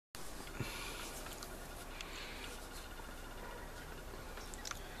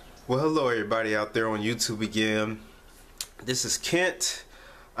Well, hello everybody out there on YouTube again. This is Kent.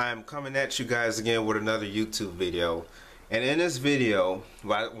 I'm coming at you guys again with another YouTube video. And in this video,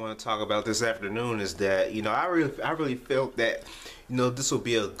 what I want to talk about this afternoon is that, I really felt that, this will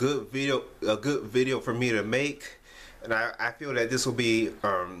be a good video for me to make. And I feel that this will be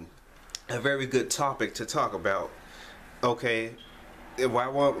a very good topic to talk about. Okay. What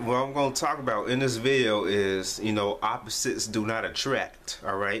I'm going to talk about in this video is, opposites do not attract.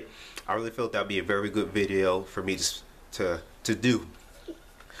 All right, I really felt that'd be a very good video for me to do.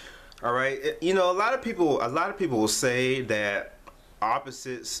 All right, a lot of people will say that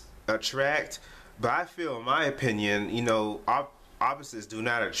opposites attract, but I feel, in my opinion, opposites do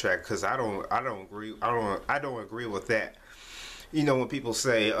not attract, because I don't agree with that. When people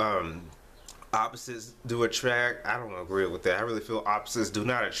say opposites do attract, I don't agree with that. I really feel opposites do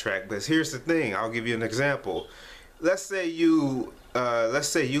not attract. But here's the thing, I'll give you an example. Let's say you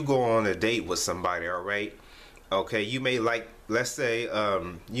go on a date with somebody, all right? Okay, you may like, let's say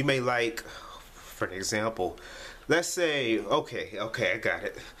you may like, for an example, let's say, okay, I got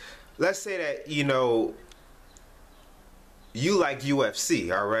it. Let's say that you like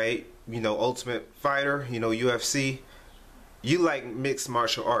UFC, all right? Ultimate Fighter, UFC. You like mixed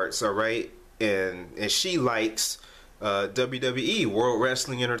martial arts, all right? And she likes WWE, World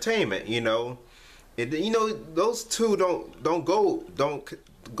Wrestling Entertainment. Those two don't go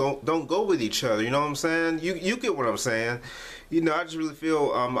with each other. You know what I'm saying? You get what I'm saying? I just really feel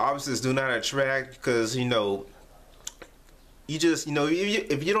opposites do not attract, because you just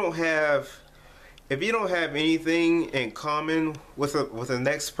if you don't have anything in common with the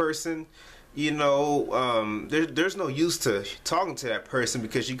next person, there's no use to talking to that person,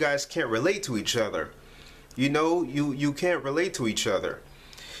 because you guys can't relate to each other. You can't relate to each other.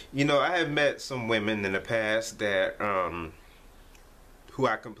 I have met some women in the past that who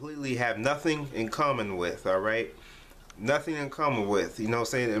I completely have nothing in common with, all right? Nothing in common with. You know what I'm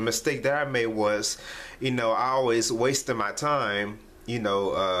saying? The mistake that I made was, I always wasted my time,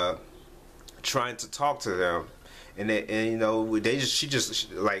 trying to talk to them. And she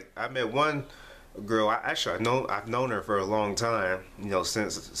just like, I met one girl. I've known her for a long time.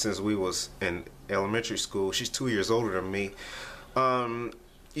 Since we was in elementary school. She's 2 years older than me.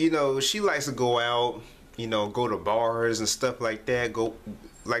 She likes to go out. Go to bars and stuff like that.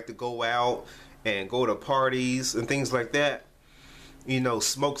 Like to go out and go to parties and things like that.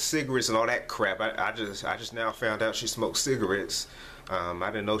 Smoke cigarettes and all that crap. I just now found out she smoked cigarettes. I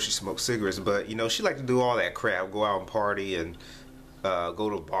didn't know she smoked cigarettes, but she liked to do all that crap, go out and party and go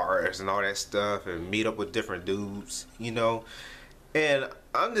to bars and all that stuff and meet up with different dudes, And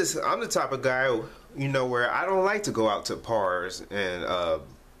I'm the type of guy, where I don't like to go out to bars and I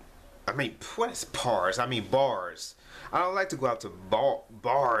mean, what is bars? I mean bars. I don't like to go out to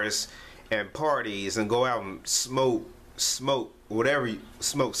bars and parties and go out and smoke whatever,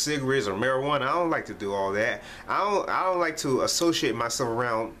 smoke cigarettes or marijuana. I don't like to do all that. I don't like to associate myself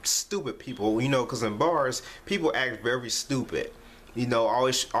around stupid people, because in bars people act very stupid.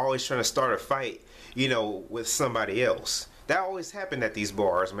 Always trying to start a fight, with somebody else. That always happened at these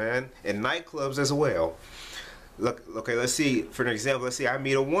bars, man, and nightclubs as well. Look, okay, let's see, for an example, let's see, I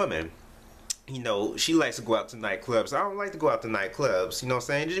meet a woman. She likes to go out to nightclubs. I don't like to go out to nightclubs. You know what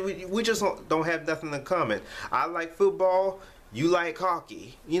I'm saying? We just don't have nothing in common. I like football. You like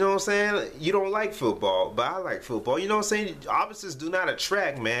hockey. You know what I'm saying? You don't like football, but I like football. You know what I'm saying? Opposites do not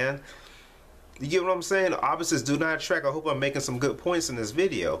attract, man. You get what I'm saying? Opposites do not attract. I hope I'm making some good points in this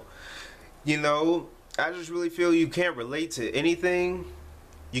video. I just really feel you can't relate to anything.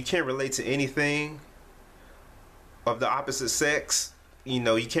 You can't relate to anything of the opposite sex.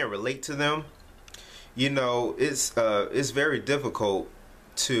 You can't relate to them. It's very difficult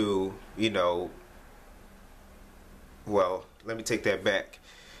to, well, let me take that back.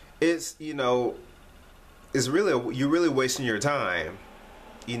 It's really, you're really wasting your time.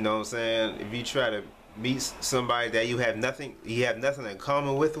 You know what I'm saying? If you try to meet somebody that you have nothing in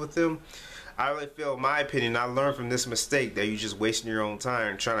common with them, I really feel, in my opinion, I learned from this mistake that you're just wasting your own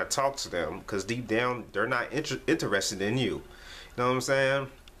time trying to talk to them, because deep down they're not interested in you. You know what I'm saying?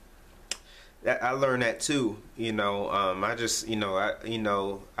 I learned that too. I just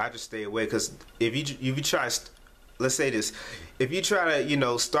I just stay away, because if you try, let's say this, if you try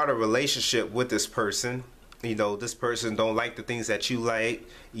to start a relationship with this person, this person don't like the things that you like,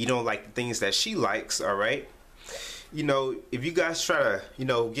 you don't like the things that she likes, all right? If you guys try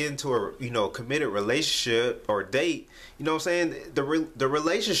to get into a committed relationship or date, what I'm saying, the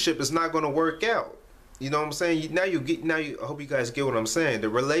relationship is not going to work out. You know what I'm saying? I hope you guys get what I'm saying. The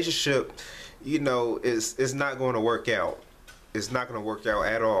relationship, is not going to work out. it's not gonna work out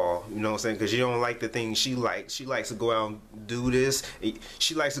at all. You know what I'm saying? Because you don't like the things she likes. She likes to go out and do this.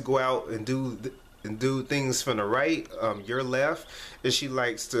 She likes to go out and do things from the right, your left, and she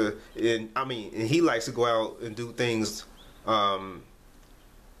likes to, and he likes to go out and do things on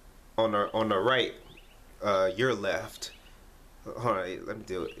the right, your left. Hold on, let me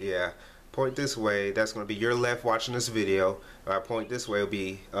do it. Yeah, point this way. That's gonna be your left watching this video. Point this way will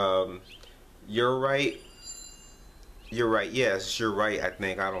be your right. You're right. Yes, you're right. I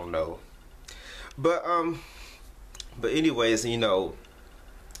think, I don't know, but anyways, you know,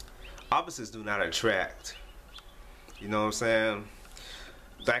 opposites do not attract. You know what I'm saying?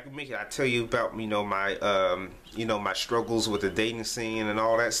 Like me, I tell you about, you know, my struggles with the dating scene and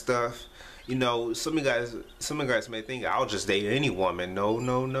all that stuff. You know, some of you guys may think I'll just date any woman. No,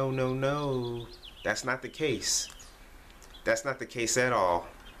 no, no, no, no. That's not the case. That's not the case at all.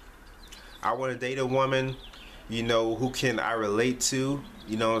 I want to date a woman, you know, who can I relate to.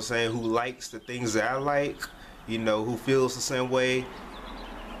 You know what I'm saying? Who likes the things that I like. You know, who feels the same way.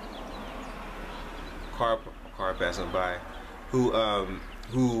 Car passing by.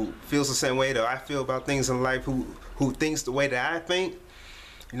 Who feels the same way that I feel about things in life. Who thinks the way that I think.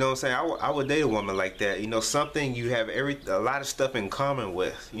 You know what I'm saying? I would date a woman like that. You know, something you have a lot of stuff in common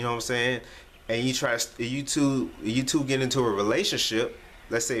with. You know what I'm saying? And you two get into a relationship.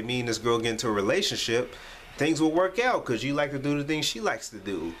 Let's say me and this girl get into a relationship. Things will work out because you like to do the things she likes to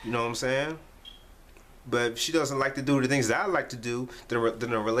do. You know what I'm saying? But if she doesn't like to do the things that I like to do, then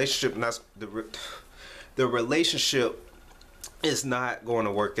the relationship is not going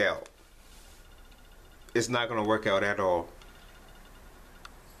to work out. It's not going to work out at all.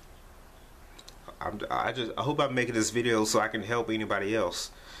 I hope I'm making this video so I can help anybody else,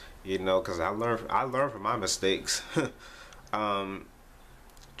 you know, because I learn from my mistakes. I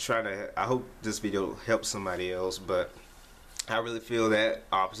hope this video helps somebody else, but I really feel that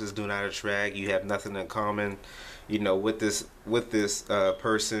opposites do not attract. You have nothing in common, you know, with this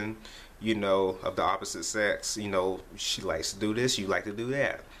person, you know, of the opposite sex. You know, she likes to do this, you like to do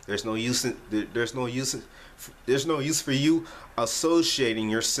that. There's no use for you associating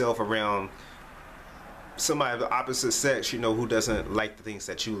yourself around somebody of the opposite sex, you know, who doesn't like the things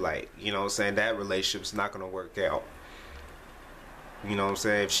that you like. You know what I'm saying? That relationship's not gonna work out. You know what I'm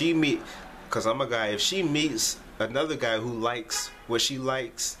saying? Because I'm a guy, if she meets another guy who likes what she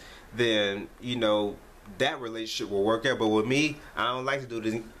likes, then, you know, that relationship will work out. But with me, I don't like to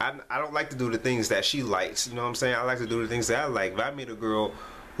do the things that she likes. You know what I'm saying? I like to do the things that I like. If I meet a girl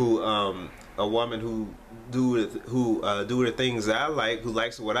who a woman who do the things that I like, who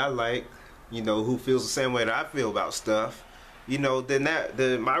likes what I like, you know, who feels the same way that I feel about stuff, you know, then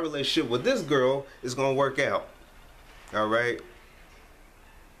my relationship with this girl is gonna work out. All right?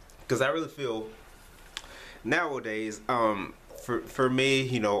 Because I really feel nowadays, for me,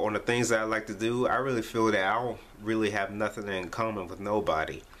 you know, on the things that I like to do, I really feel that I don't really have nothing in common with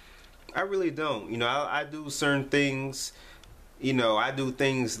nobody. I really don't. You know, I do certain things. You know, I do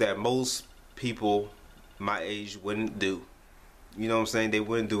things that most people my age wouldn't do. You know what I'm saying? They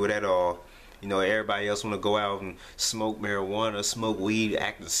wouldn't do it at all. You know, everybody else want to go out and smoke marijuana, smoke weed,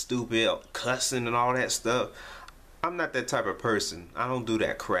 acting stupid, cussing and all that stuff. I'm not that type of person. I don't do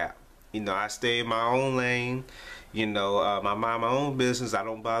that crap. You know, I stay in my own lane. You know, I mind my own business. I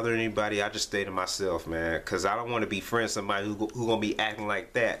don't bother anybody. I just stay to myself, man. Because I don't want to be friends with somebody who going to be acting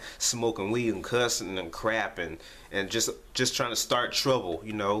like that. Smoking weed and cussing and crap and just trying to start trouble,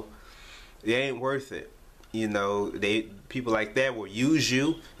 you know. It ain't worth it. You know, people like that will use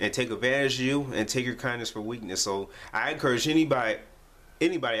you and take advantage of you and take your kindness for weakness. So I encourage anybody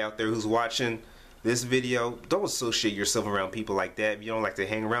out there who's watching this video, don't associate yourself around people like that. If you don't like to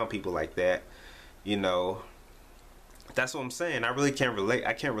hang around people like that, you know, that's what I'm saying. I really can't relate.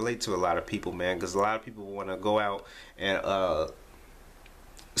 I can't relate to a lot of people, man, because a lot of people want to go out and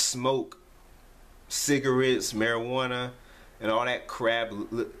smoke cigarettes, marijuana, and all that crap,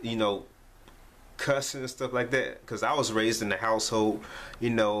 you know, cussing and stuff like that. Because I was raised in the household, you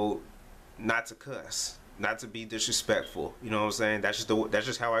know, not to cuss, not to be disrespectful. You know what I'm saying? That's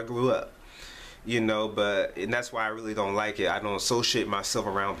just how I grew up. You know, and that's why I really don't like it. I don't associate myself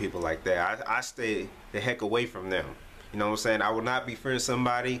around people like that. I stay the heck away from them. You know what I'm saying? I will not be friends with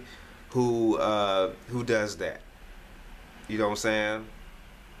somebody who does that. You know what I'm saying?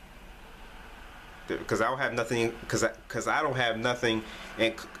 Because I don't have nothing. Because I don't have nothing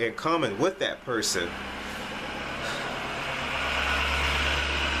in common with that person.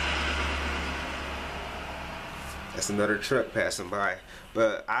 That's another truck passing by.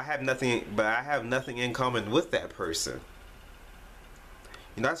 But I have nothing in common with that person.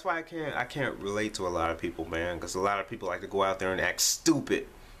 You know, that's why I can't relate to a lot of people, man, because a lot of people like to go out there and act stupid.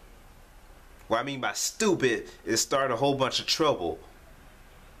 What I mean by stupid is starting a whole bunch of trouble,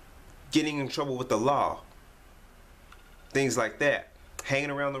 getting in trouble with the law, things like that,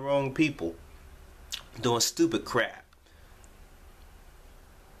 hanging around the wrong people, doing stupid crap.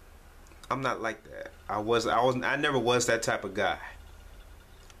 I'm not like that. I never was that type of guy.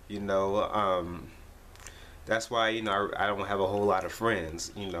 You know, that's why, you know, I don't have a whole lot of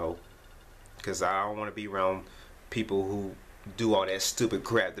friends, you know, because I don't want to be around people who do all that stupid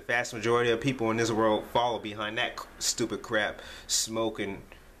crap. The vast majority of people in this world follow behind that stupid crap, smoking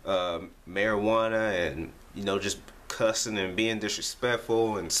marijuana and, you know, just cussing and being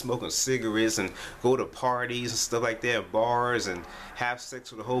disrespectful and smoking cigarettes and go to parties and stuff like that, bars, and have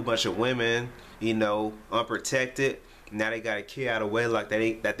sex with a whole bunch of women, you know, unprotected. Now they got a kid out of wedlock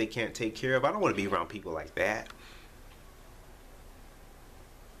that they can't take care of. I don't want to be around people like that.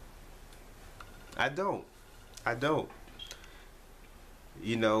 I don't. I don't.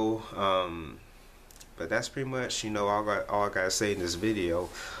 You know, but that's pretty much, you know, all I gotta say in this video.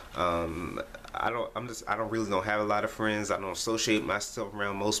 I really don't have a lot of friends. I don't associate myself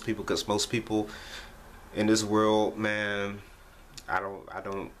around most people, because most people in this world, man, I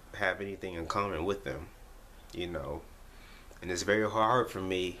don't have anything in common with them, you know. And it's very hard for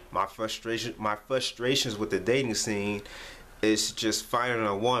me. My frustrations with the dating scene is just finding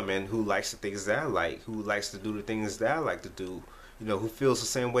a woman who likes the things that I like, who likes to do the things that I like to do, you know, who feels the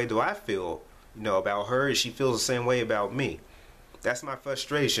same way do I feel, you know, about her, and she feels the same way about me. That's my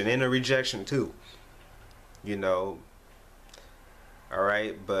frustration, and a rejection too, you know.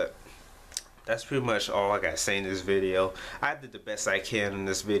 Alright, but that's pretty much all I got to say in this video. I did the best I can in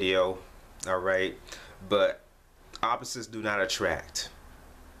this video, alright, but opposites do not attract.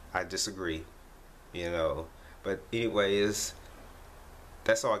 I disagree, you know. But anyways,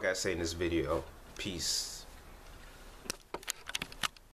 that's all I got to say in this video. Peace.